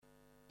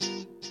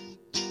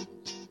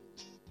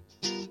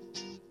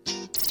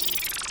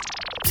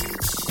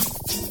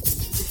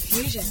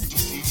Diffusion,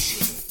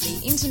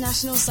 the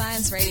international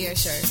science radio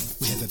show.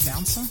 We have a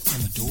bouncer on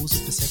the doors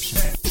of perception.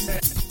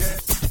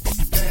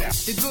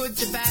 The good,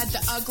 the bad,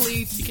 the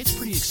ugly. It gets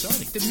pretty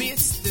exciting. The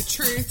myths, the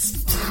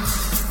truths.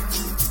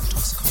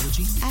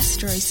 Toxicology.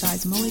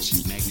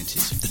 Astroseismology.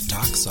 Magnetism. The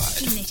dark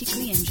side.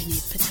 Genetically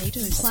engineered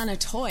potatoes.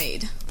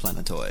 Planetoid.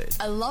 Planetoid.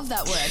 I love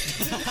that word.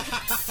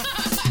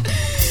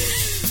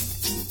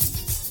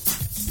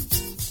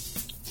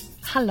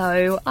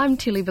 Hello, I'm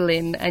Tilly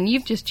Boleyn, and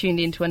you've just tuned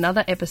into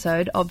another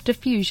episode of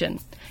Diffusion,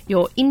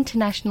 your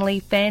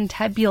internationally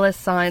fantabulous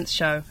science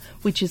show,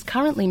 which is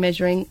currently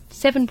measuring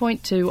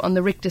 7.2 on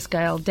the Richter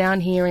scale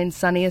down here in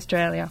sunny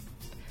Australia.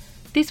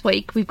 This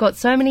week we've got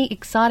so many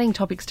exciting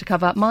topics to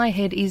cover, my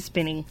head is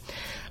spinning.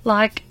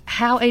 Like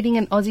how eating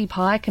an Aussie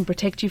pie can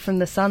protect you from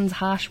the sun's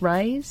harsh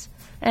rays.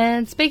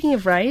 And speaking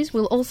of rays,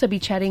 we'll also be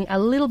chatting a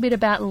little bit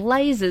about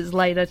lasers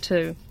later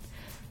too.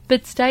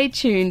 But stay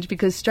tuned,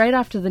 because straight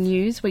after the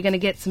news we're going to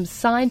get some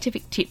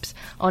scientific tips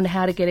on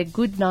how to get a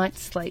good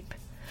night's sleep.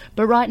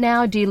 But right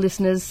now, dear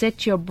listeners,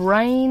 set your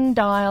brain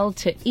dial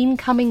to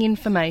incoming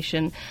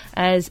information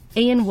as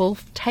Ian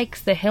Wolfe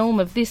takes the helm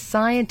of this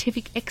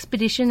scientific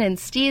expedition and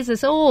steers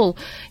us all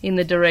in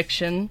the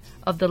direction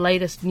of the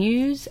latest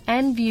news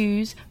and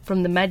views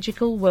from the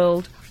magical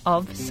world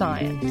of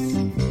science.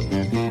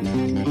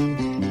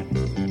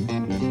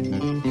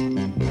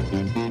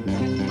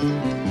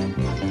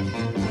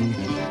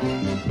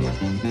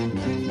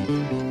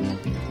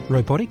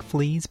 Robotic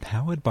fleas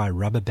powered by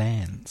rubber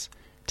bands.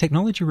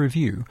 Technology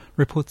Review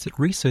reports that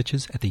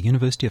researchers at the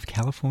University of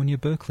California,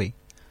 Berkeley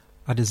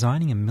are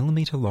designing a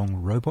millimetre-long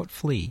robot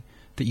flea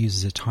that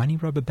uses a tiny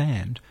rubber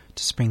band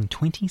to spring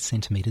 20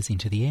 centimetres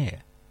into the air.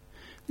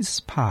 This is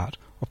part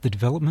of the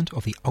development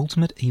of the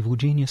ultimate evil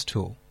genius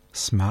tool,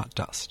 Smart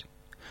Dust.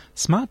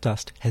 Smart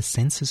Dust has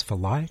sensors for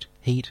light,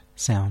 heat,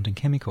 sound and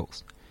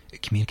chemicals.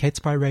 It communicates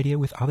by radio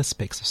with other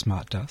specks of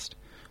Smart Dust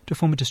to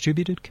form a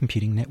distributed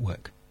computing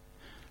network.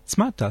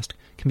 Smart Dust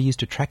can be used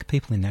to track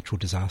people in natural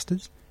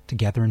disasters, to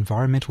gather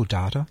environmental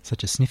data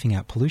such as sniffing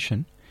out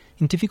pollution,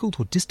 in difficult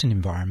or distant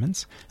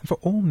environments, and for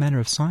all manner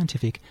of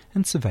scientific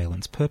and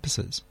surveillance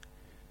purposes.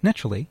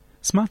 Naturally,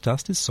 Smart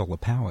Dust is solar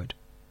powered.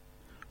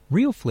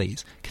 Real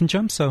fleas can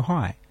jump so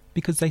high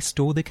because they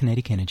store their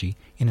kinetic energy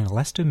in an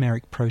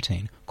elastomeric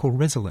protein called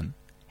resolin,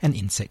 an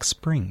insect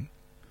spring.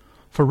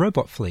 For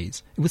robot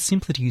fleas, it was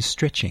simpler to use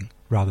stretching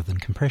rather than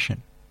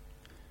compression.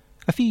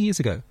 A few years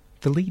ago,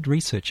 the lead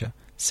researcher,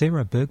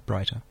 Sarah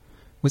Bergbreiter,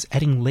 was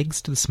adding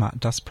legs to the Smart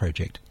Dust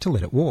project to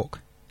let it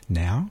walk.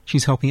 Now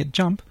she's helping it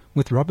jump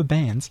with rubber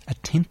bands a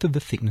tenth of the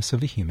thickness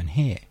of a human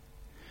hair.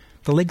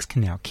 The legs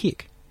can now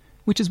kick,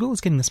 which, as well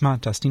as getting the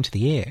Smart Dust into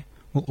the air,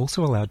 will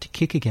also allow it to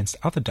kick against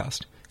other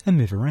dust and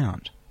move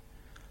around.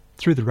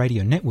 Through the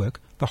radio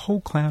network, the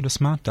whole cloud of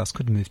Smart Dust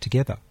could move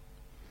together.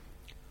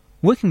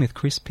 Working with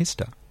Chris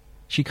Pista,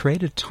 she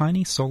created a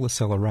tiny solar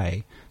cell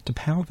array to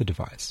power the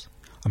device,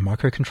 a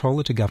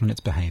microcontroller to govern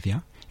its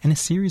behaviour, and a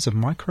series of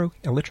micro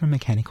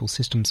electromechanical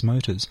systems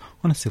motors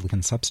on a silicon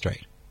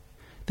substrate.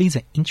 These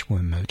are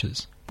inchworm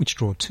motors, which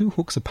draw two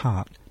hooks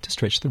apart to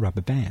stretch the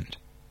rubber band.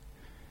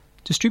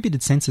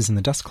 Distributed sensors in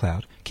the dust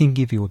cloud can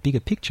give you a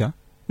bigger picture,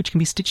 which can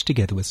be stitched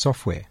together with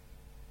software.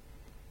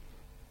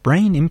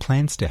 Brain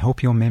implants to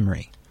help your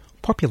memory.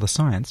 Popular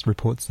Science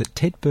reports that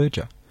Ted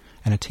Berger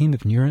and a team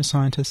of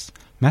neuroscientists,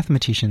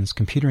 mathematicians,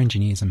 computer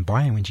engineers and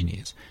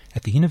bioengineers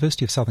at the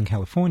University of Southern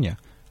California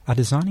are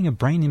designing a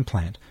brain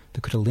implant that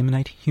could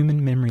eliminate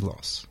human memory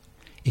loss.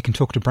 It can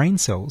talk to brain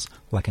cells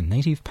like a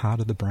native part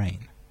of the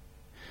brain.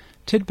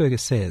 Ted Berger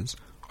says,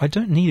 "I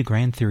don't need a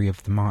grand theory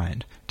of the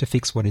mind to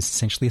fix what is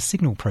essentially a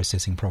signal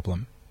processing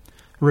problem.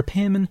 A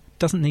repairman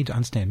doesn't need to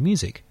understand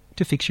music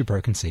to fix your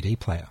broken CD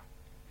player."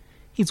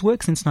 His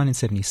work since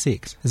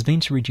 1976 has been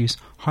to reduce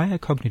higher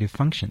cognitive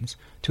functions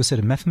to a set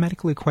of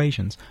mathematical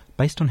equations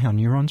based on how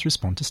neurons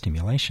respond to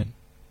stimulation.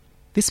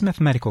 This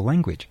mathematical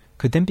language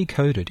could then be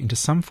coded into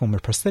some form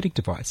of prosthetic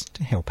device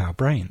to help our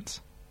brains.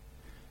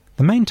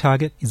 The main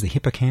target is the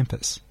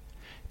hippocampus.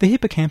 The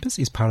hippocampus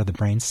is part of the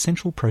brain's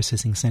central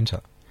processing centre.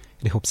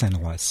 It helps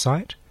analyse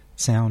sight,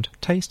 sound,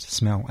 taste,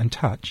 smell and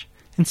touch,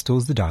 and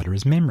stores the data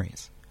as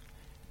memories.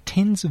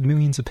 Tens of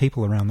millions of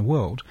people around the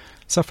world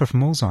suffer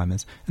from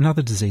Alzheimer's and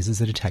other diseases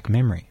that attack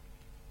memory.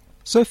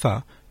 So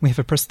far, we have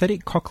a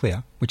prosthetic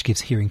cochlea which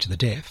gives hearing to the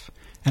deaf,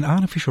 and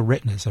artificial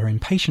retinas are in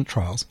patient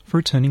trials for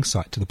returning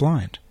sight to the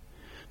blind.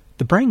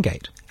 The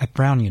BrainGate at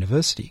Brown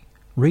University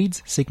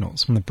reads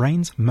signals from the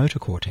brain's motor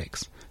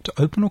cortex to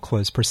open or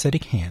close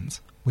prosthetic hands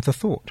with a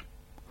thought.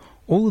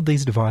 All of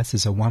these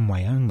devices are one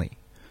way only.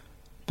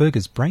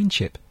 Berger's brain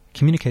chip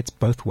communicates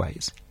both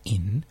ways,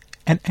 in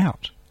and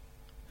out.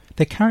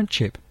 Their current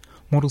chip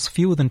models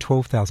fewer than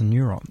 12,000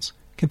 neurons,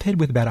 compared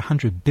with about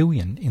 100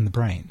 billion in the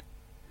brain.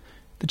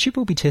 The chip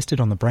will be tested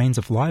on the brains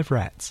of live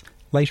rats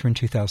later in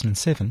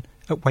 2007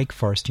 at Wake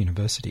Forest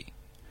University.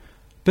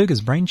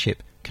 Berger's brain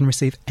chip can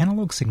receive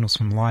analog signals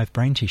from live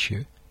brain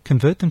tissue,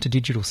 convert them to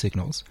digital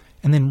signals,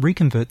 and then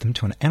reconvert them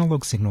to an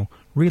analog signal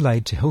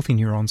relayed to healthy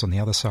neurons on the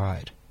other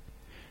side.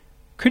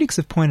 Critics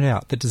have pointed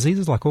out that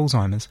diseases like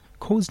Alzheimer's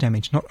cause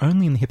damage not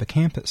only in the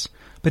hippocampus,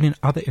 but in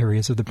other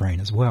areas of the brain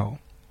as well.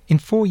 In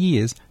 4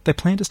 years, they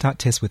plan to start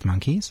tests with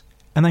monkeys,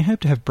 and they hope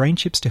to have brain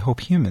chips to help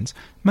humans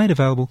made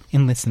available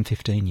in less than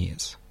 15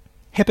 years.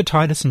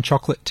 Hepatitis and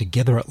chocolate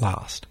together at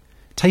last.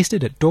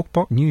 Tasted at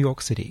Dorkbot, New York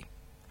City.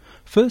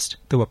 First,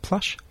 there were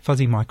plush,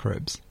 fuzzy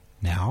microbes.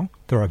 Now,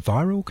 there are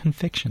viral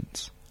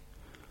confections.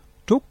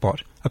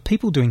 Dorkbot are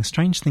people doing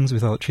strange things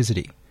with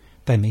electricity.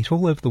 They meet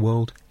all over the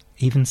world,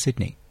 even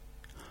Sydney.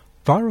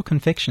 Viral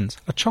confections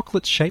are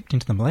chocolates shaped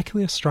into the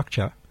molecular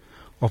structure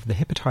of the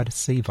hepatitis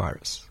C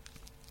virus.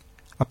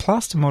 A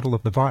plaster model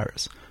of the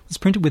virus was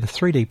printed with a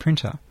 3D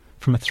printer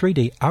from a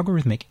 3D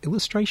algorithmic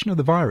illustration of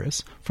the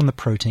virus from the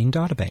Protein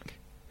Databank.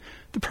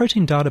 The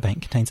Protein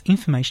Databank contains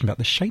information about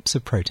the shapes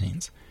of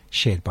proteins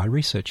shared by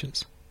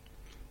researchers.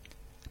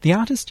 The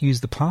artist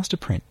used the plaster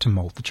print to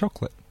mould the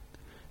chocolate.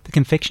 The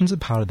confections are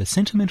part of the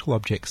Sentimental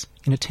Objects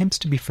in Attempts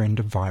to Befriend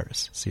a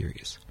Virus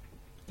series.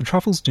 The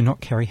truffles do not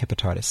carry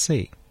hepatitis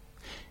C.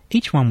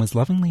 Each one was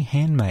lovingly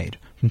handmade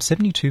from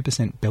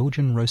 72%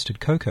 Belgian roasted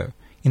cocoa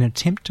in an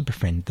attempt to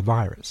befriend the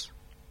virus.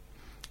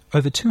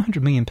 Over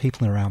 200 million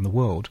people around the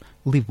world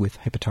live with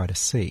hepatitis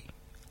C.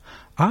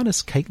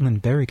 Artist Caitlin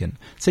Berrigan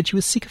said she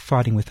was sick of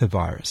fighting with her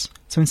virus,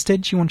 so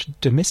instead she wanted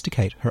to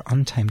domesticate her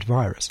untamed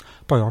virus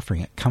by offering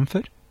it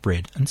comfort,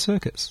 bread and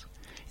circus.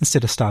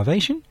 Instead of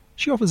starvation,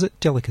 she offers it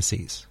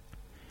delicacies.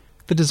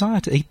 The desire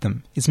to eat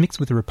them is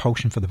mixed with a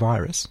repulsion for the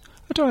virus,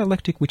 a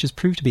dialectic which has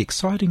proved to be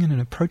exciting in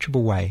an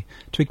approachable way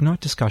to ignite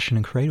discussion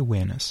and create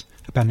awareness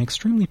about an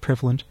extremely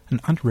prevalent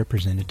and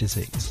underrepresented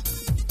disease.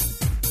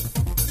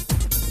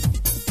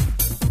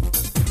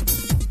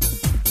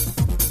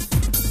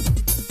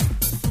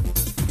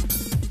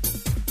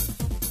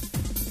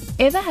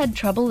 Ever had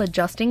trouble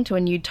adjusting to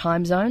a new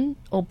time zone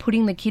or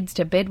putting the kids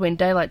to bed when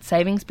daylight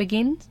savings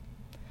begins?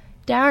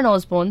 Darren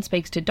Osborne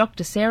speaks to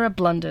Dr. Sarah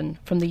Blunden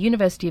from the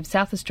University of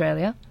South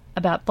Australia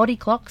about body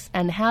clocks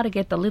and how to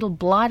get the little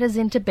blighters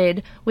into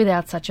bed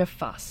without such a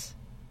fuss.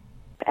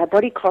 Our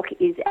body clock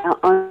is our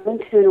own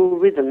internal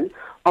rhythm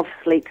of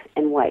sleep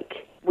and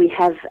wake. We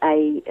have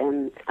a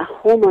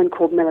hormone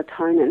called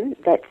melatonin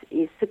that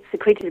is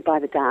secreted by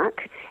the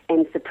dark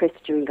and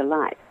suppressed during the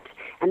light.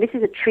 And this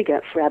is a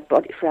trigger for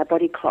our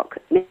body clock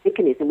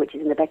mechanism, which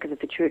is in the back of the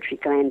pituitary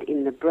gland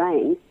in the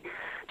brain,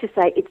 to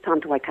say it's time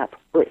to wake up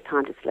or it's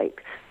time to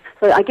sleep.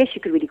 So I guess you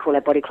could really call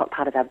our body clock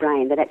part of our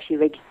brain that actually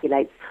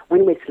regulates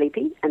when we're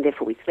sleepy and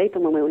therefore we sleep,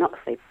 and when we're not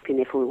sleepy and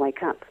therefore we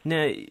wake up.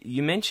 Now,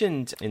 you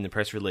mentioned in the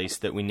press release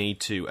that we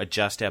need to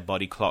adjust our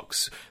body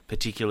clocks,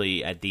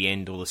 particularly at the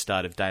end or the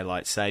start of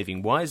daylight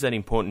saving. Why is that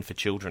important for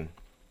children?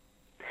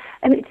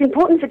 And it's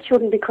important for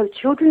children because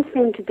children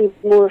seem to be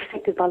more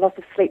affected by loss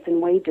of sleep than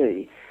we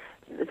do.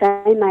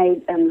 They may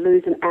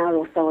lose an hour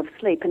or so of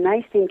sleep, and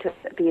they seem to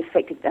be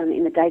affected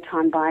in the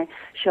daytime by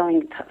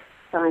showing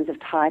signs of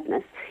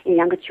tiredness. In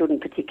younger children,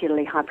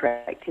 particularly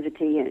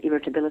hyperactivity and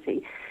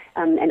irritability,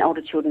 and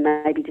older children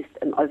maybe just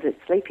overt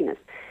sleepiness.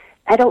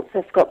 Adults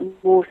have got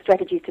more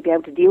strategies to be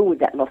able to deal with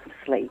that loss of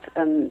sleep.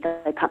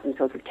 They pump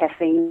themselves with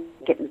caffeine,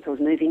 get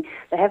themselves moving.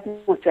 They have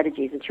more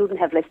strategies, and children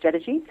have less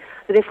strategies.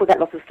 So therefore that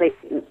loss of sleep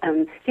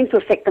seems to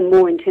affect them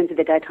more in terms of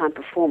their daytime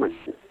performance.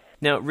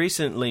 Now,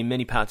 recently,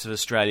 many parts of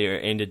Australia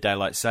ended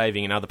daylight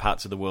saving and other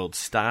parts of the world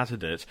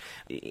started it.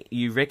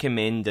 You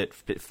recommend that,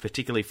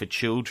 particularly for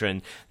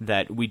children,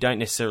 that we don't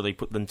necessarily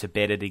put them to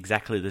bed at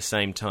exactly the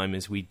same time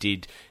as we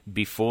did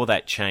before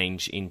that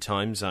change in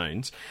time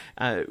zones.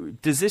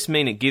 Does this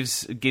mean it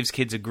gives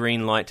kids a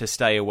green light to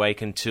stay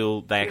awake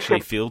until they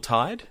actually feel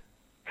tired?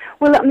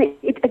 Well, I mean,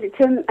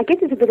 I guess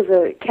it's a bit of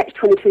a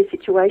catch-22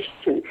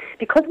 situation.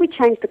 Because we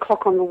changed the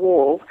clock on the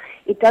wall,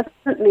 it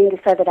doesn't mean to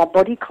say that our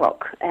body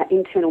clock, our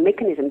internal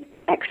mechanisms,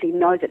 actually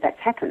know that that's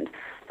happened.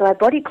 So our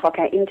body clock,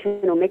 our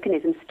internal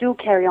mechanisms, still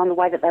carry on the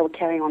way that they were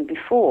carrying on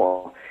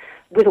before,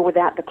 with or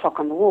without the clock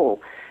on the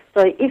wall.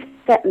 So if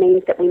that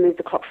means that we move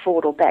the clock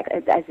forward or back,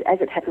 as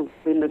it happens,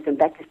 we move them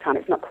back this time.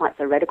 It's not quite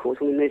so radical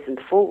as when we move them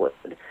forward.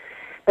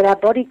 But our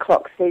body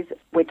clock says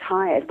we're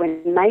tired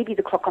when maybe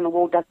the clock on the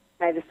wall doesn't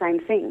say the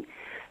same thing.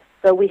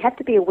 So we have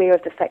to be aware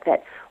of the fact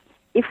that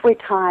if we're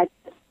tired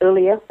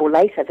earlier or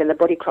later than the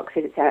body clock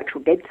says it's our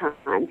actual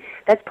bedtime,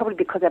 that's probably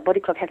because our body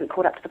clock hasn't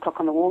caught up to the clock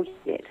on the wall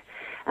yet.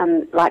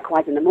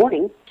 Likewise, in the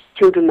morning,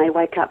 children may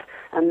wake up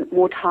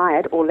more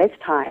tired or less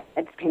tired,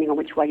 depending on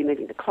which way you're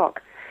moving the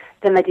clock,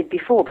 than they did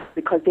before,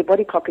 because their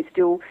body clock is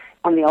still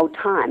on the old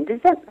time.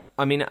 Does that...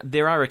 I mean,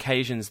 there are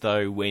occasions,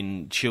 though,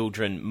 when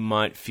children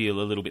might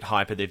feel a little bit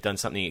hyper. They've done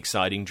something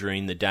exciting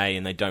during the day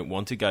and they don't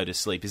want to go to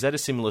sleep. Is that a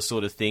similar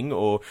sort of thing?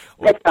 Or...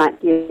 That's right,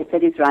 yes,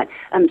 that is right.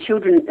 Young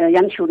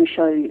children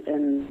show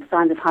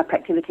signs of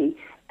hyperactivity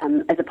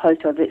as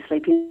opposed to overt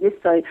sleepiness.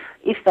 So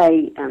if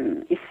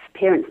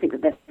parents think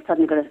that they've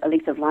suddenly got a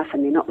lease of life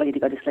and they're not ready to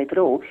go to sleep at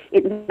all,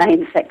 it may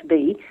in fact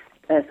be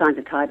signs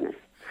of tiredness.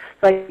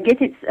 So I guess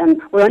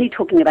we're only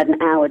talking about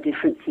an hour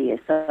difference here.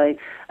 So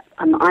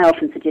I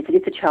often suggest that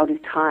if the child is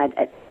tired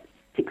at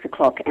 6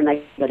 o'clock and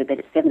they go to bed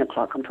at 7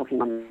 o'clock, I'm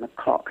talking on the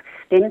clock,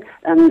 then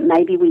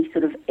maybe we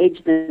sort of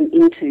edge them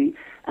into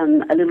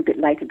a little bit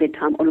later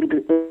bedtime or a little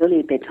bit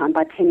earlier bedtime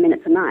by 10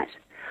 minutes a night,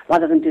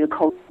 rather than do a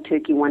cold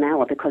turkey 1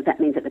 hour, because that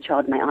means that the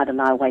child may either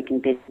lie awake in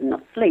bed and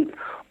not sleep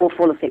or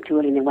fall asleep too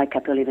early and then wake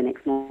up early the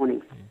next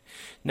morning.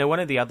 Now, one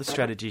of the other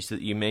strategies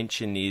that you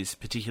mention is,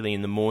 particularly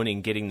in the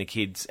morning, getting the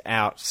kids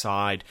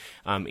outside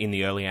in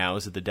the early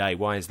hours of the day.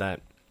 Why is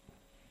that?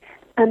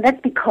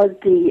 That's because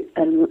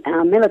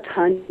our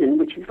melatonin,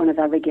 which is one of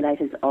our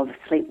regulators of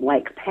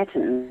sleep-wake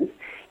patterns,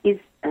 is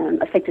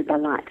affected by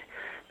light.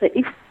 So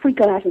if we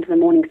go out into the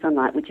morning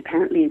sunlight, which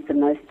apparently is the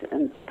most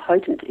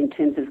potent in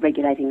terms of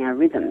regulating our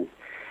rhythms,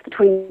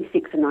 between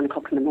 6 and 9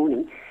 o'clock in the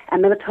morning, our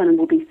melatonin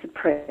will be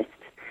suppressed.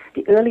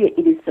 The earlier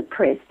it is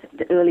suppressed,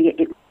 the earlier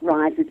it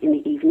rises in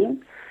the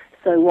evening.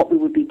 So what we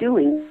would be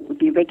doing would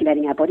be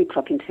regulating our body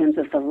clock in terms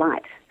of the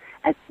light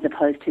as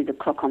opposed to the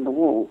clock on the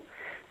wall.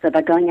 So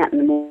by going out in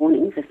the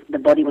mornings, the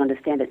body will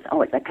understand it's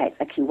okay, it's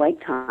actually wake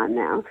time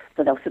now,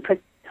 so they'll suppress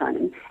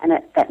melatonin, and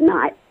at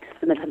night,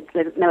 the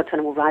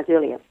melatonin will rise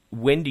earlier.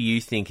 When do you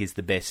think is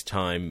the best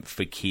time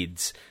for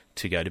kids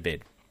to go to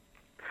bed?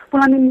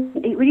 Well, I mean,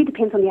 it really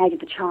depends on the age of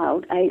the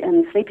child.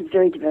 Sleep is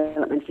very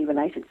developmentally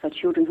related, so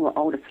children who are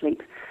older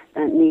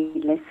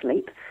need less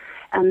sleep.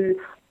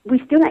 We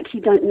still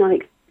actually don't know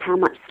how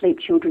much sleep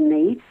children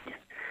need.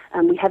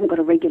 We haven't got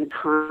a regular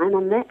time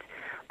on that.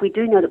 We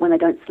do know that when they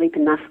don't sleep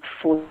enough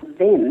for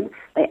them,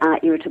 they are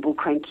irritable,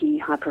 cranky,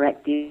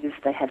 hyperactive,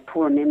 they have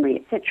poor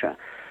memory, etc.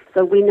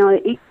 So we know,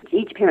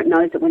 each parent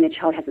knows that when their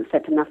child hasn't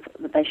slept enough,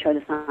 that they show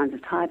the signs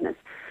of tiredness.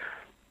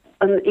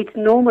 It's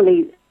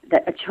normally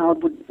that a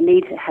child would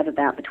need to have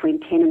about between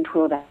 10 and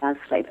 12 hours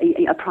sleep,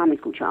 a primary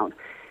school child,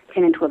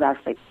 10 and 12 hours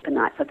sleep per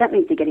night. So that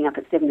means they're getting up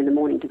at 7 in the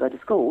morning to go to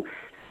school.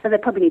 So they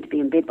probably need to be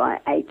in bed by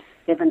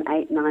 7,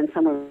 8, 9,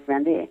 somewhere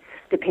around there,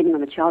 depending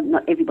on the child.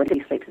 Not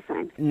everybody sleeps the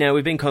same. Now,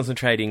 we've been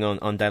concentrating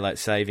on daylight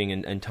saving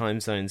and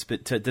time zones,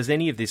 but does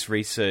any of this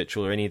research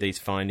or any of these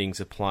findings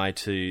apply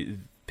to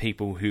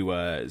people who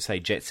are, say,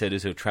 jet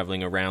setters who are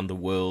travelling around the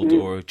world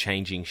or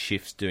changing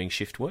shifts, doing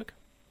shift work?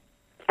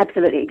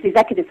 Absolutely. It's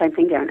exactly the same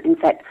thing, Darren. In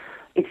fact,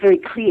 it's very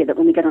clear that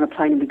when we get on a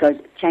plane and we go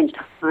change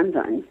time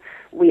zones,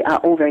 we are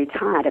all very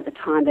tired at the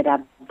time that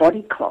our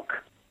body clock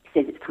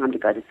says it's time to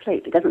go to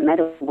sleep. It doesn't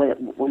matter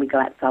when we go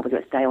outside, whether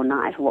it's day or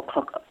night, or what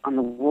clock on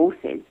the wall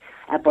says.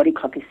 Our body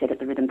clock is set at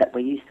the rhythm that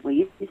we're used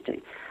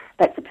to.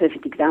 That's a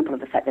perfect example of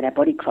the fact that our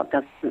body clock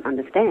doesn't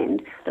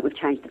understand that we've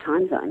changed the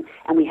time zone,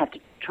 and we have to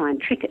try and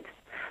trick it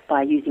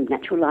by using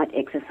natural light,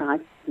 exercise,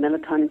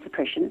 melatonin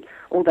suppression,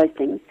 all those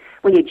things.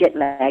 When you're jet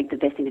lagged, the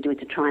best thing to do is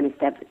to try and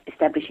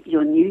establish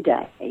your new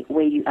day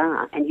where you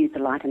are and use the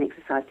light and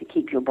exercise to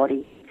keep your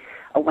body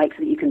awake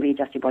so that you can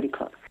readjust your body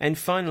clock. And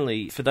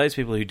finally, for those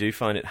people who do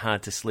find it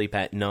hard to sleep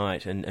at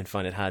night and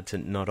find it hard to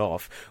nod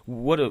off,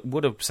 what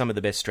are some of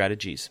the best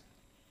strategies?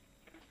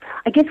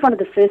 I guess one of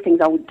the first things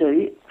I would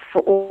do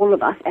for all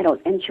of us,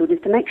 adults and children,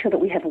 is to make sure that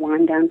we have a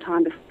wind-down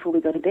time before we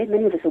go to bed.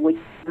 Many of us are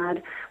working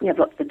hard. We have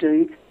lots to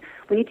do.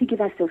 We need to give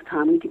ourselves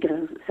time. We need to give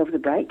ourselves a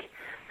break.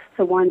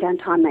 So wind-down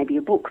time may be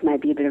a book,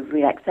 maybe a bit of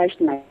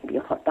relaxation, maybe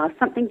a hot bath,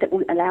 something that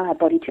will allow our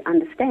body to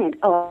understand,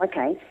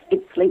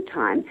 it's sleep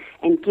time,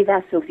 and give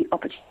ourselves the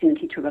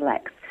opportunity to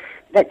relax.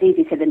 That's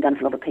easier said than done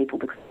for a lot of people,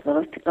 because a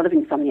lot of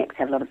insomniacs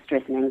have a lot of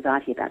stress and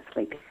anxiety about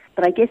sleep.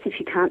 But I guess if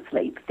you can't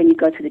sleep, then you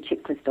go through the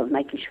checklist of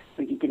making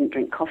sure you didn't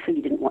drink coffee,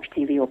 you didn't watch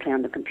TV or play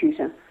on the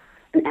computer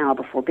an hour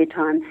before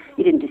bedtime,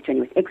 you didn't do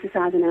strenuous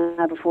exercise an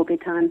hour before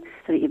bedtime,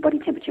 so that your body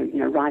temperature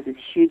rises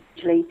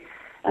hugely.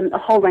 A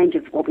whole range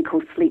of what we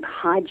call sleep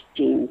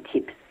hygiene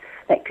tips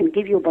that can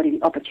give your body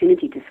the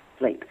opportunity to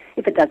sleep.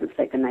 If it doesn't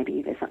sleep, then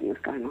maybe there's something else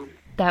going on.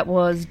 That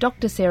was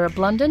Dr. Sarah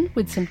Blunden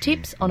with some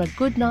tips on a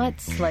good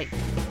night's sleep.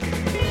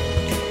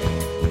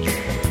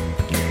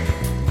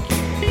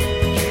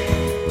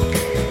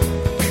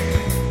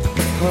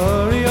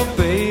 Hurry up,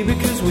 baby,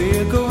 'cause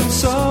we're going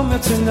somewhere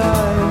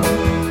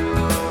tonight.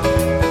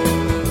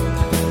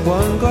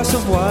 One glass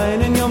of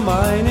wine and you're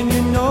mine, and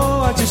you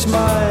know I just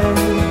might.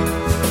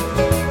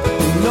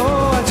 You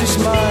know I just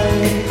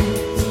might.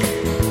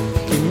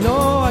 You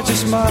know I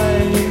just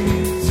might.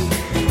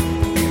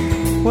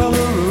 Well,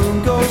 the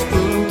room goes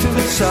boom to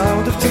the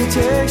sound of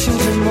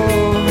Temptations and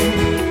more.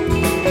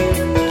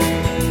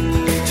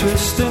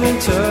 Twisting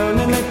and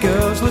turning, the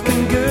girls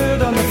looking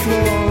good on the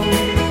floor.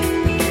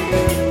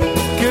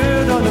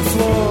 Good on the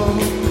floor.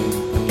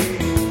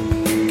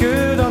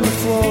 Good on the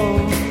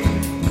floor.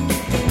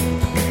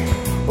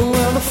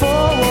 Well, the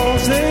four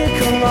walls, they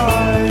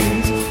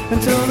collide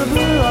until the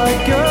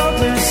blue-eyed girl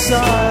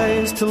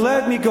decides to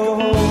let me go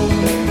home.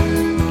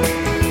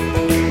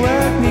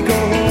 Let me go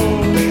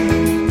home.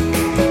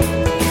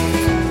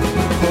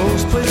 The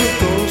host plays a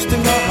ghost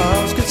in the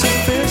house, gets a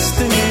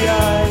fist in the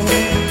eye.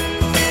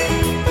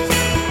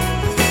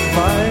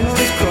 Vinyl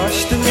is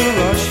crushed in the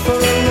rush for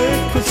a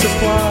liquid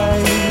supply.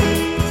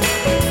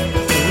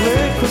 A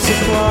liquid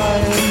supply.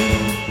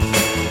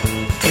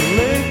 A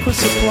liquid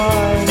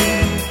supply.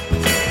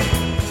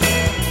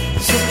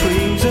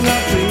 Supremes in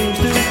our dreams,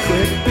 do it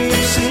quick,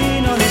 being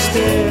seen on the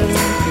stairs.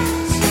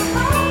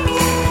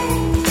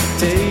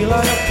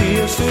 Daylight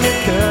appears through the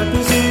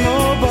curtains and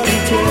nobody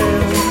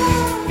cares.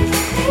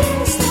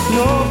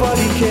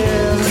 Nobody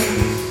cares.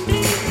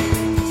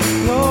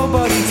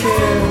 Nobody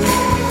cares.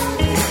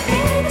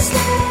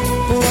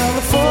 Well,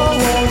 the four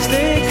walls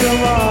they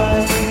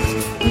collide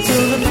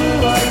until the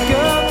blue-eyed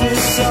girl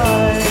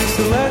decides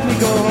to let me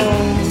go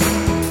home.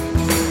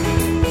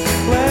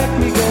 Let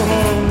me go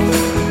home.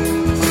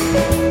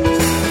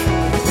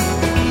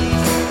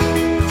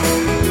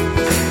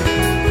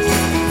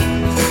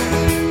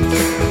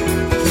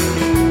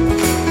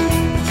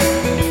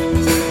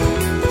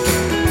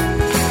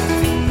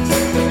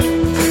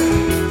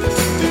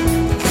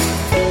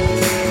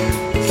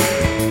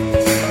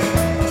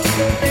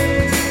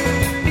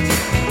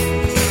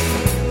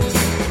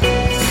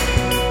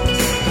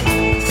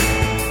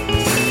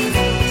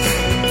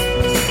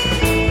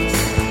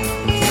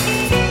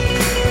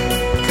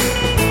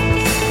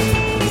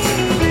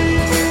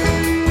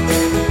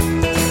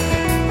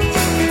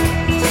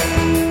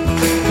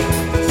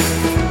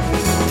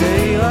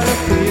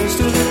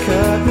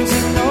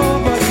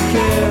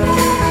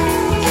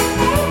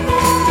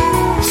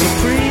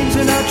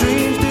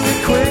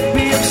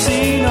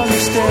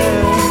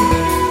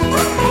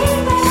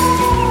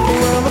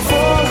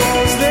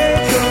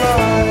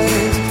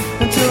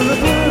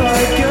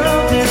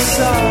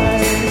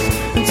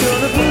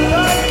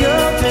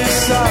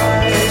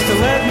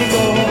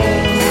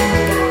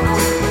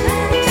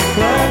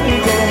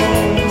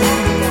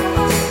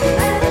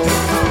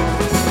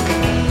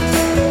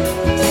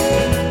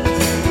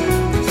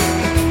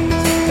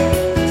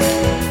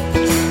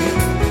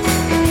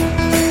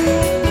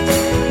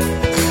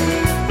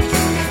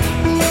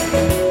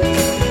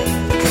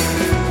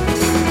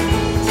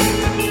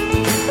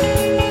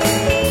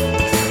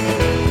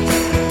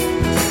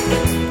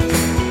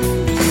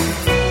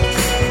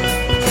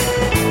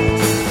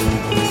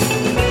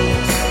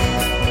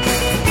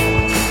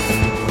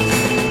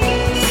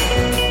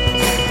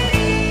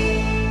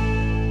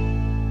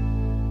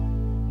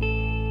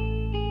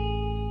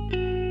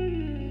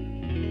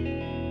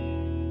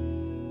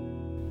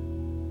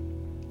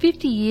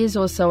 Years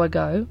or so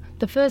ago,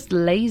 the first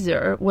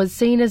laser was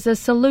seen as a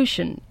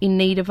solution in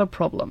need of a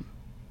problem.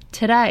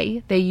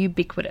 Today, they're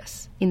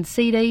ubiquitous, in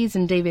CDs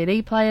and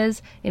DVD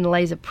players, in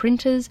laser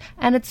printers,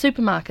 and at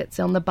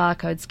supermarkets on the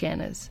barcode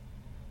scanners.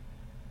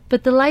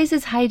 But the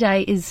laser's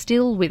heyday is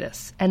still with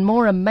us, and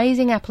more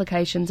amazing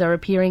applications are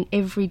appearing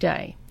every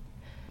day.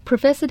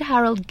 Professor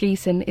Harold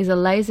Geisen is a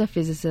laser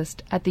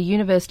physicist at the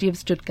University of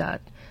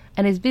Stuttgart,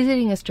 and is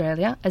visiting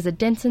Australia as a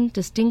Denson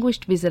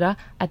Distinguished Visitor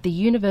at the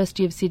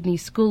University of Sydney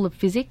School of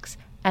Physics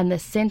and the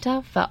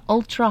Centre for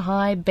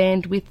Ultra-High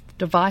Bandwidth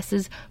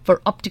Devices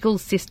for Optical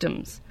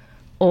Systems,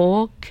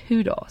 or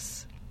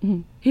KUDOS.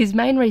 His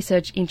main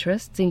research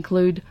interests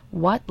include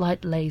white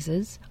light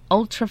lasers,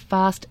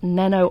 ultra-fast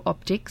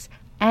nano-optics,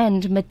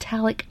 and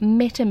metallic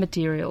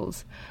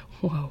metamaterials.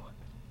 Whoa.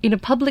 In a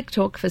public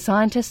talk for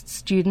scientists,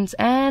 students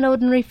and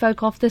ordinary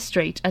folk off the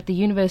street at the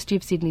University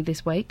of Sydney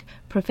this week,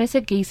 Professor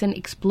Geisen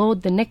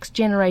explored the next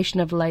generation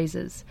of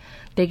lasers.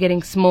 They're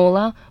getting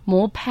smaller,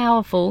 more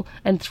powerful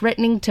and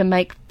threatening to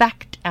make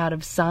fact out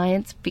of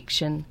science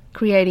fiction,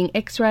 creating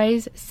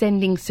X-rays,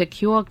 sending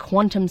secure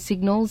quantum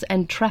signals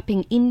and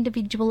trapping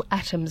individual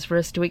atoms for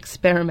us to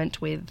experiment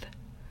with.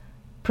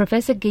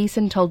 Professor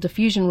Geisen told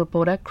Diffusion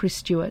reporter Chris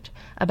Stewart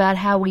about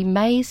how we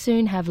may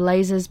soon have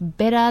lasers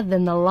better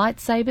than the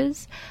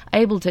lightsabers,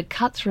 able to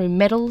cut through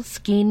metal,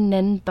 skin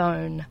and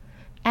bone,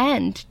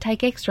 and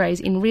take X-rays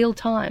in real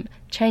time,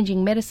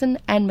 changing medicine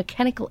and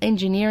mechanical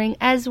engineering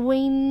as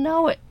we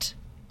know it.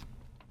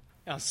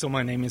 So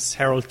my name is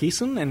Harold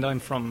Geisen and I'm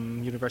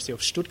from University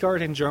of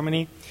Stuttgart in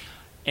Germany,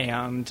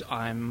 and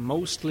I'm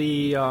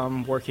mostly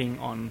working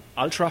on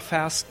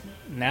ultra-fast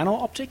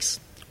nano-optics,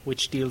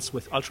 which deals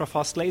with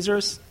ultra-fast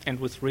lasers and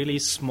with really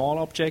small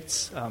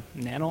objects,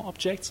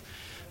 nano-objects,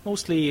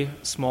 mostly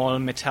small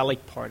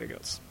metallic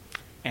particles.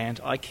 And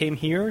I came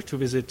here to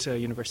visit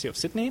University of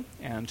Sydney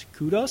and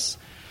KUDOS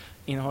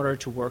in order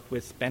to work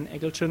with Ben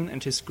Eggleton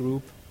and his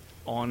group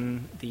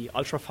on the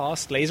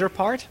ultra-fast laser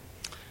part.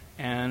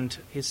 And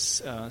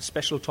his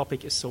special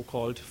topic is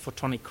so-called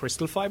photonic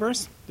crystal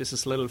fibers. This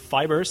is little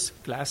fibers,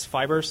 glass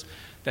fibers,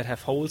 that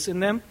have holes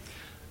in them.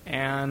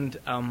 And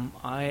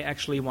I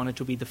actually wanted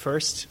to be the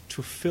first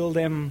to fill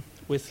them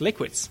with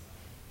liquids.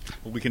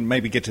 Well, we can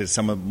maybe get to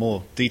some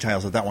more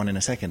details of that one in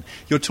a second.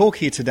 Your talk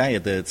here today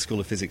at the School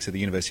of Physics at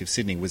the University of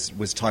Sydney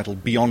was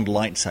titled Beyond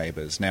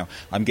Lightsabers. Now,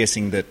 I'm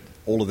guessing that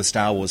all of the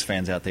Star Wars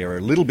fans out there are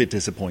a little bit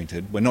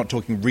disappointed. We're not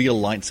talking real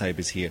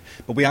lightsabers here,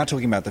 but we are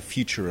talking about the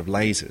future of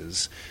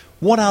lasers.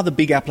 What are the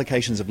big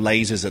applications of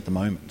lasers at the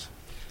moment?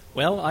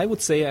 Well, I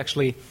would say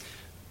actually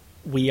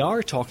we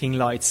are talking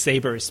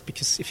lightsabers,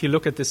 because if you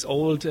look at this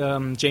old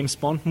James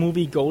Bond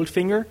movie,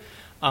 Goldfinger,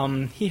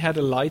 he had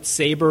a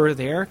lightsaber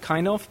there,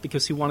 kind of,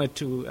 because he wanted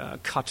to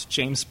cut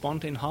James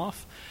Bond in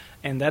half,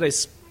 and that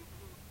is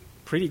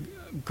pretty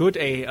good.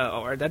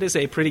 That is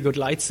a pretty good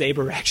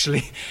lightsaber,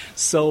 actually.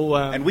 So,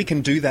 and we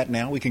can do that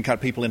now. We can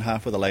cut people in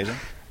half with a laser.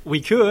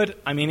 We could.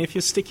 I mean, if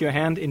you stick your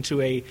hand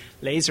into a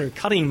laser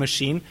cutting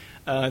machine,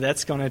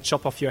 that's going to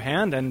chop off your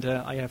hand. And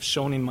I have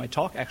shown in my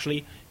talk,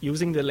 actually,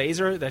 using the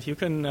laser that you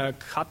can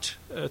cut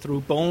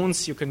through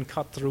bones, you can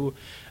cut through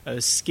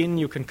skin,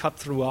 you can cut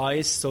through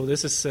eyes. So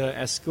this is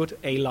as good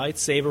a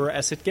lightsaber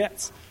as it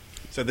gets.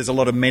 So there's a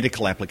lot of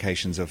medical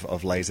applications of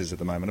lasers at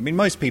the moment. I mean,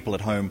 most people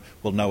at home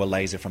will know a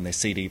laser from their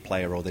CD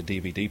player or their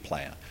DVD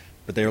player,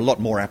 but there are a lot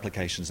more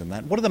applications than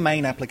that. What are the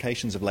main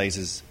applications of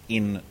lasers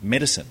in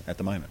medicine at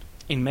the moment?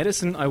 In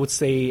medicine, I would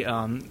say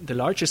the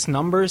largest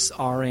numbers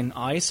are in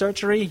eye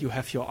surgery. You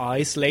have your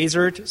eyes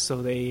lasered,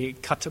 so they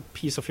cut a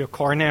piece of your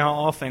cornea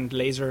off and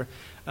laser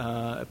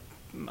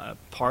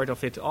part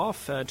of it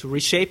off to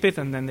reshape it,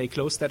 and then they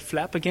close that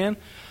flap again.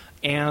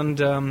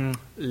 And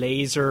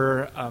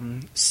laser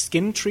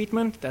skin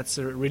treatment, that's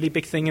a really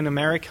big thing in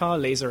America.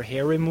 Laser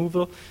hair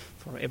removal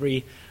for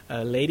every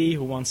lady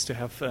who wants to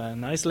have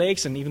nice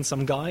legs, and even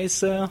some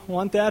guys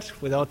want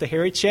that without the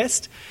hairy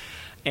chest.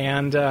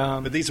 And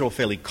but these are all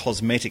fairly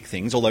cosmetic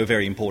things, although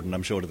very important,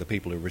 I'm sure, to the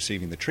people who are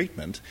receiving the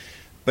treatment.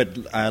 But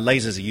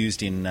lasers are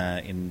used in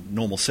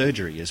normal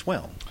surgery as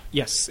well.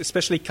 Yes,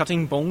 especially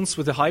cutting bones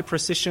with a high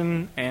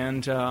precision,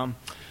 and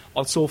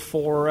also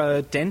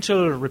for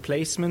dental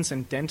replacements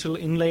and dental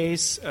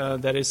inlays.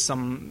 That is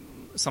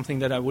something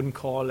that I wouldn't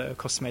call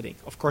cosmetic.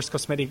 Of course,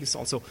 cosmetic is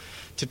also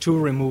tattoo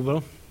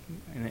removal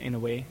in a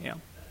way, yeah.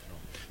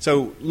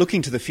 So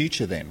looking to the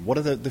future then, what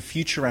are the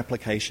future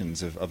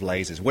applications of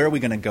lasers? Where are we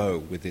going to go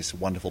with this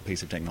wonderful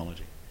piece of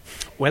technology?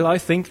 Well, I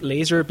think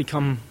laser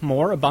become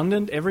more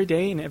abundant every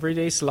day in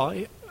everybody's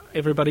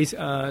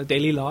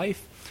daily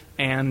life.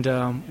 And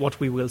what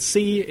we will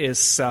see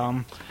is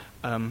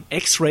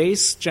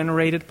X-rays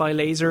generated by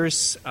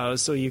lasers.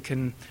 So you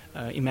can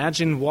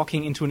imagine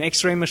walking into an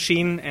X-ray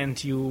machine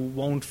and you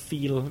won't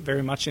feel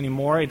very much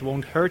anymore. It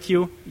won't hurt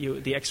you.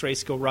 The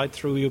X-rays go right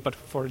through you, but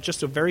for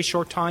just a very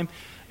short time.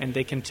 And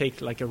they can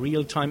take like a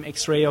real-time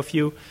X-ray of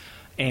you.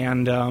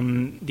 And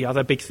the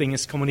other big thing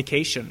is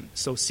communication.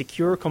 So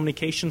secure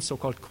communication,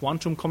 so-called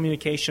quantum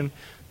communication,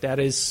 that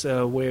is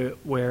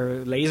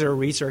where laser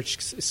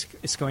research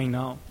is going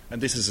now. And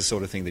this is the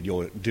sort of thing that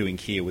you're doing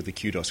here with the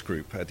QDOS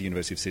group at the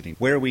University of Sydney.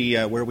 Where are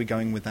we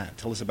going with that?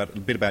 Tell us a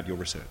bit about your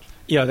research.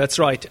 Yeah, that's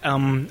right.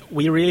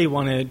 We really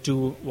want to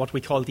do what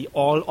we call the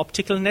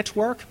all-optical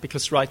network,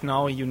 because right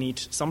now you need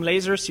some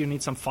lasers, you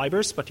need some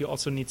fibers, but you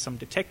also need some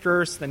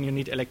detectors, then you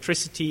need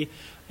electricity,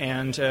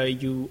 and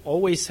you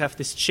always have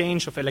this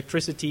change of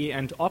electricity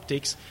and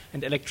optics,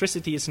 and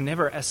electricity is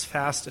never as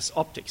fast as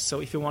optics. So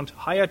if you want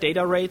higher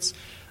data rates,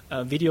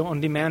 video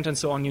on demand and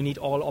so on, you need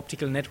all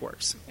optical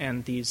networks.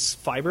 And these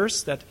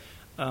fibers that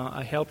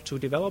I helped to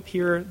develop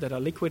here, that are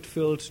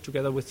liquid-filled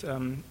together with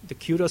the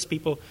QDOS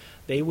people,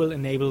 they will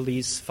enable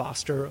these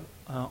faster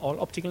all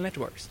optical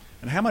networks.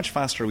 And how much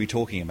faster are we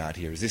talking about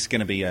here? Is this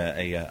going to be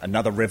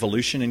another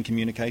revolution in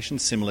communication,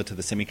 similar to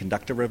the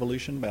semiconductor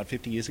revolution about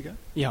 50 years ago?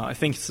 Yeah, I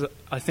think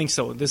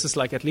so. This is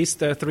like at least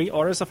 3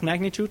 orders of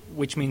magnitude,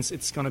 which means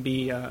it's going to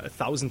be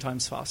 1,000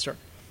 times faster.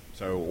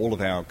 So all of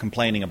our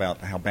complaining about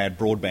how bad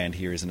broadband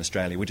here is in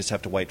Australia, we just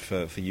have to wait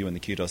for you and the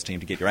QDOS team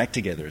to get your act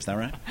together, is that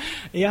right?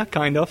 Yeah,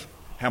 kind of.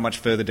 How much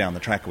further down the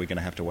track are we going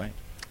to have to wait?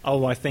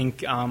 Oh, I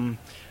think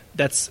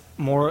that's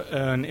more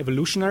an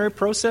evolutionary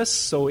process.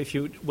 So if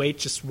you wait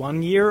just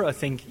 1 year, I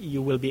think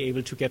you will be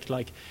able to get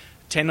like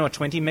 10 or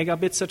 20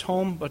 megabits at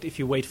home. But if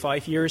you wait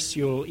 5 years,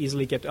 you'll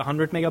easily get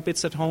 100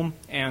 megabits at home.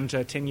 And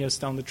 10 years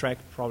down the track,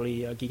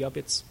 probably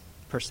gigabits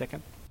per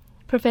second.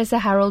 Professor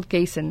Harold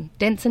Geeson,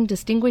 Denson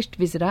Distinguished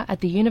Visitor at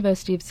the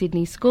University of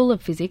Sydney School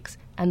of Physics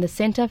and the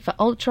Centre for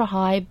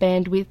Ultra-High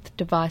Bandwidth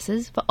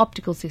Devices for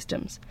Optical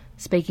Systems,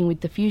 speaking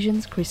with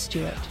Diffusion's Chris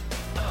Stewart.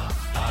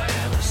 I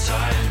am a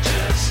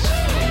scientist.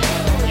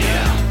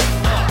 Yeah.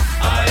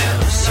 I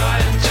am a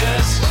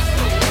scientist.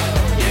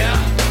 Yeah.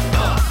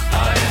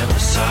 I am a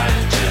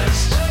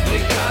scientist. We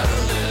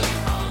gotta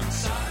live on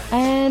science.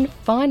 And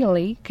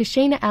finally,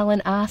 Kashina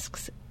Allen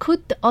asks,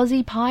 could the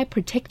Aussie pie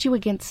protect you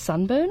against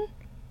sunburn?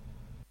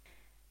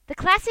 The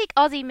classic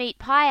Aussie meat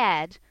pie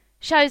ad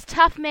shows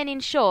tough men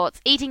in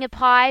shorts eating a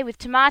pie with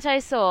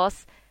tomato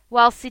sauce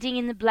while sitting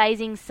in the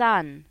blazing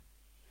sun.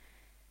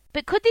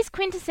 But could this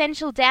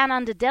quintessential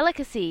down-under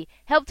delicacy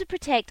help to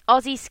protect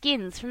Aussie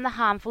skins from the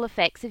harmful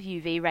effects of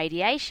UV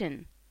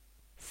radiation?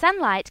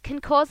 Sunlight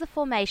can cause the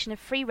formation of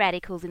free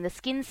radicals in the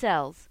skin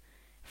cells.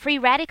 Free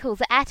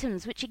radicals are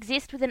atoms which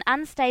exist with an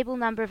unstable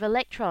number of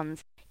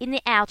electrons in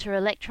the outer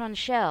electron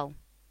shell.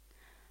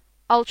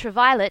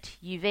 Ultraviolet,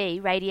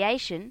 UV,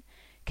 radiation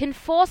can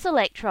force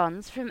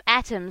electrons from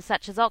atoms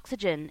such as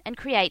oxygen and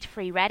create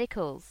free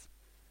radicals.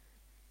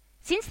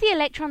 Since the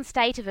electron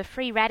state of a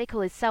free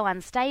radical is so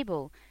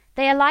unstable,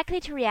 they are likely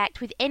to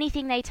react with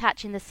anything they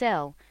touch in the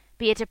cell,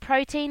 be it a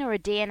protein or a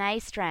DNA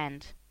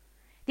strand.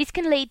 This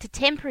can lead to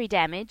temporary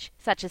damage,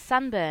 such as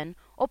sunburn,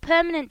 or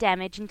permanent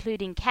damage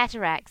including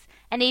cataracts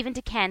and even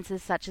to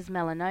cancers such as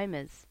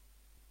melanomas.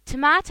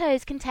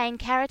 Tomatoes contain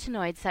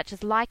carotenoids such as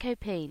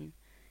lycopene.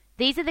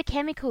 These are the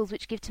chemicals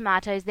which give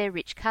tomatoes their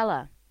rich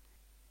colour.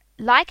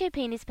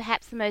 lycopene is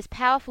perhaps the most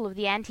powerful of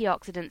the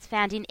antioxidants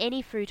found in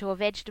any fruit or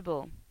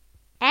vegetable.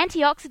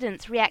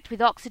 Antioxidants react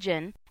with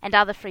oxygen and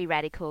other free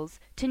radicals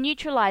to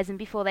neutralize them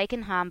before they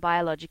can harm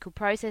biological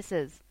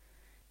processes.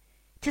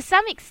 To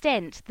some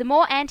extent, the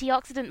more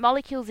antioxidant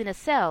molecules in a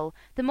cell,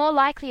 the more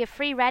likely a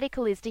free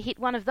radical is to hit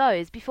one of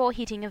those before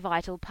hitting a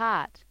vital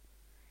part.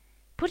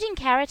 Putting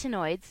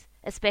carotenoids,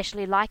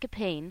 especially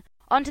lycopene,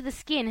 onto the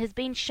skin has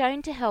been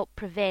shown to help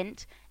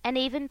prevent and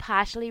even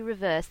partially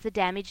reverse the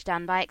damage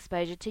done by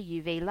exposure to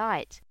UV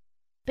light.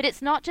 But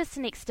it's not just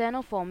an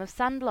external form of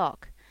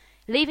sunblock.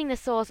 Leaving the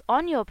sauce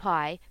on your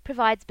pie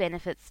provides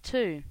benefits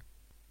too.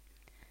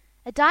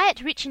 A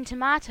diet rich in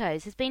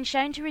tomatoes has been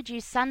shown to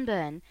reduce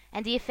sunburn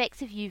and the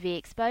effects of UV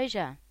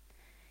exposure.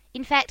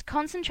 In fact,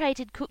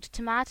 concentrated cooked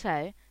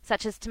tomato,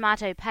 such as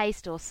tomato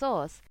paste or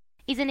sauce,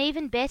 is an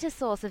even better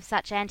source of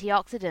such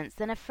antioxidants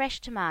than are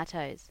fresh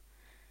tomatoes.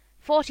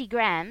 40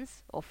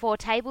 grams, or 4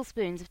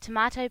 tablespoons of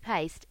tomato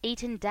paste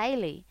eaten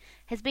daily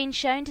has been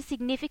shown to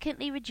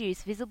significantly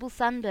reduce visible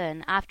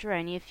sunburn after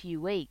only a few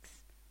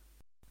weeks.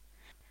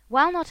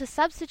 While not a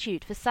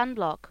substitute for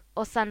sunblock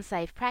or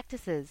sun-safe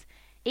practices,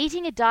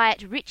 eating a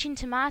diet rich in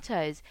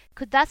tomatoes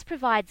could thus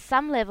provide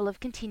some level of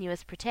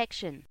continuous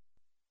protection.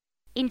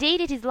 Indeed,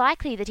 it is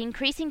likely that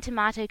increasing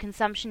tomato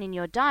consumption in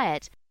your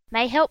diet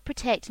may help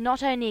protect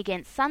not only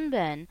against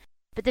sunburn,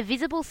 but the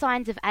visible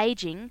signs of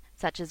aging,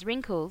 such as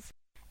wrinkles,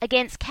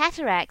 against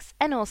cataracts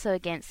and also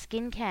against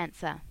skin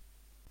cancer.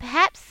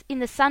 Perhaps in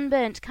the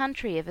sunburnt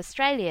country of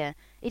Australia,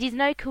 it is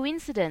no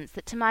coincidence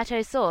that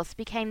tomato sauce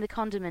became the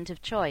condiment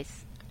of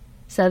choice.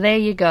 So there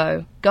you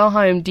go. Go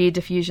home, dear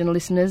Diffusion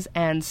listeners,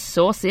 and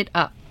sauce it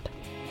up.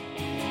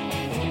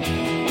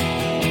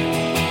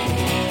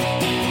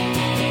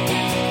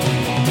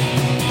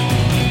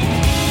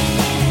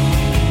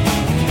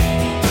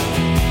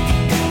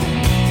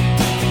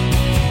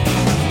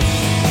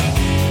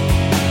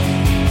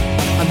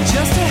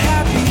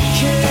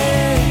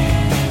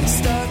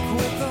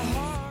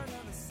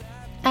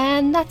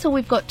 And that's all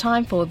we've got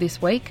time for this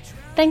week.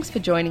 Thanks for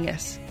joining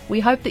us. We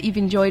hope that you've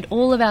enjoyed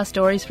all of our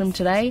stories from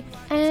today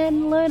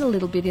and learned a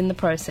little bit in the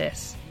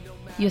process.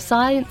 Your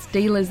science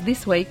dealers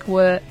this week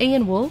were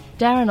Ian Wool,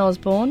 Darren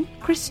Osborne,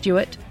 Chris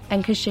Stewart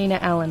and Kashina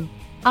Allen.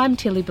 I'm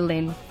Tilly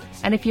Berlin,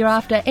 and if you're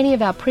after any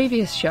of our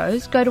previous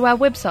shows, go to our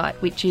website,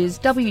 which is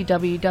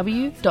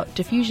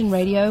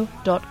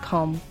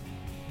www.diffusionradio.com.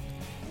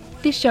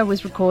 This show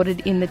was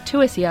recorded in the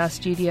 2SER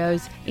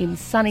studios in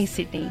sunny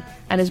Sydney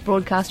and is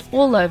broadcast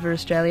all over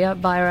Australia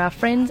via our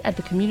friends at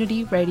the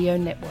Community Radio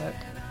Network.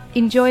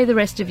 Enjoy the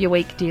rest of your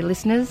week, dear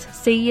listeners.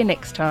 See you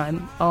next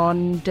time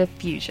on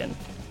Diffusion.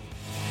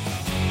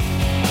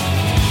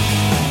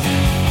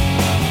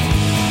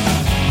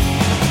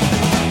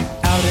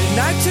 Out at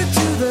night to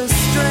the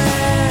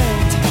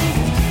strand,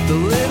 the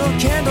little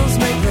candles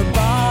make the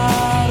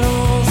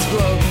bottles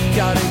glow.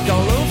 Got it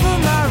all over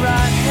my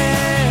right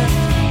hand,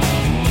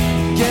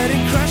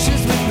 getting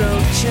crushes with no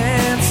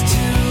chance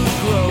to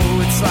grow.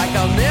 It's like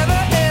I'll never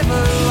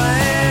ever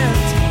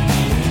land.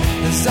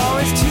 There's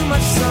always too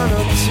much sun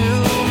or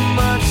too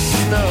much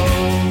snow.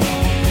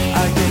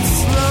 I get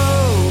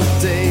slow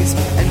days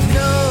and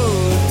no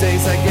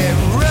days. I get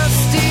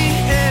rusty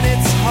and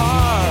it's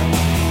hard,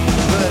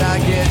 but I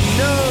get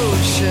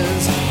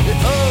notions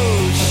that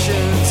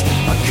oceans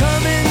are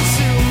coming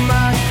to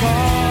my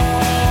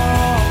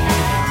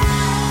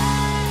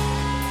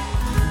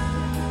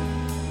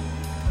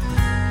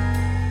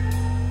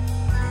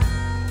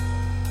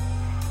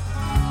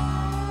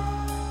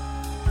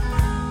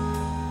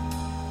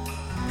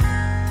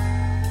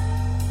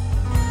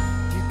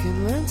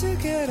to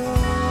get along.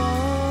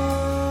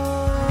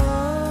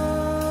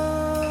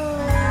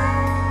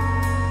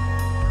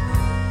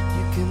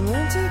 You can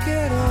learn to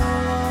get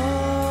along.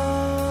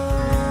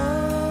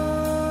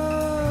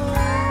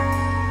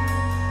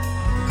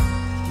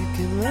 You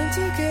can learn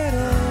to get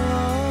along.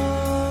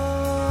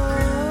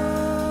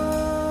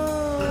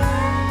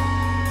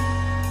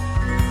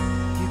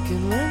 You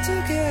can learn to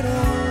get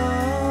along.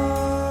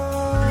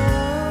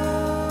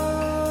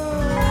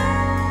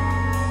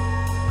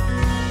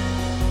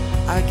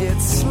 I get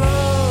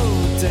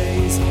slow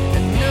days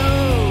and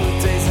no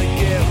days. I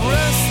get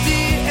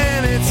rusty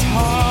and it's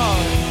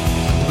hard,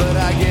 but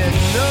I get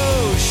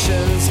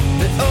notions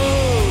that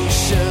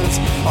oceans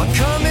are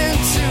coming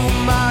to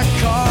my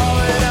call.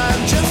 And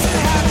I'm just a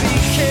happy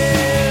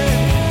kid,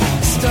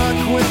 stuck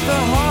with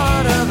the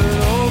heart of an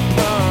old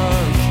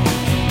punk,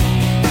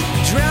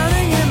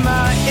 drowning in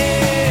my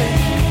id,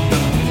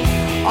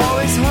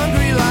 always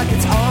hungry like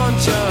it's on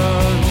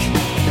junk.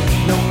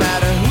 No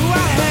matter who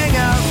I hang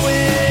out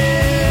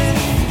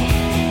with,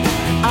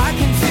 I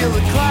can feel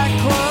the clack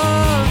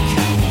clunk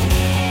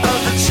of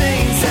the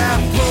chains that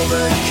pull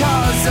the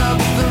cars up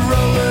the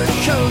roller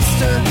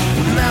coaster,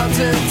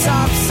 mountain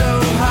top so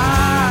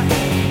high.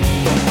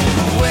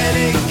 When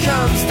it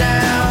comes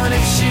down,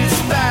 it shoots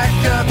back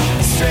up,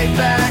 straight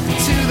back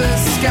to the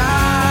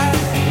sky.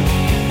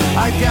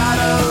 I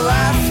gotta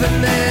laugh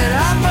and then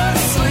I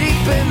must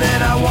sleep and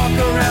then I walk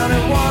around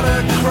and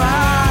wanna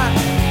cry.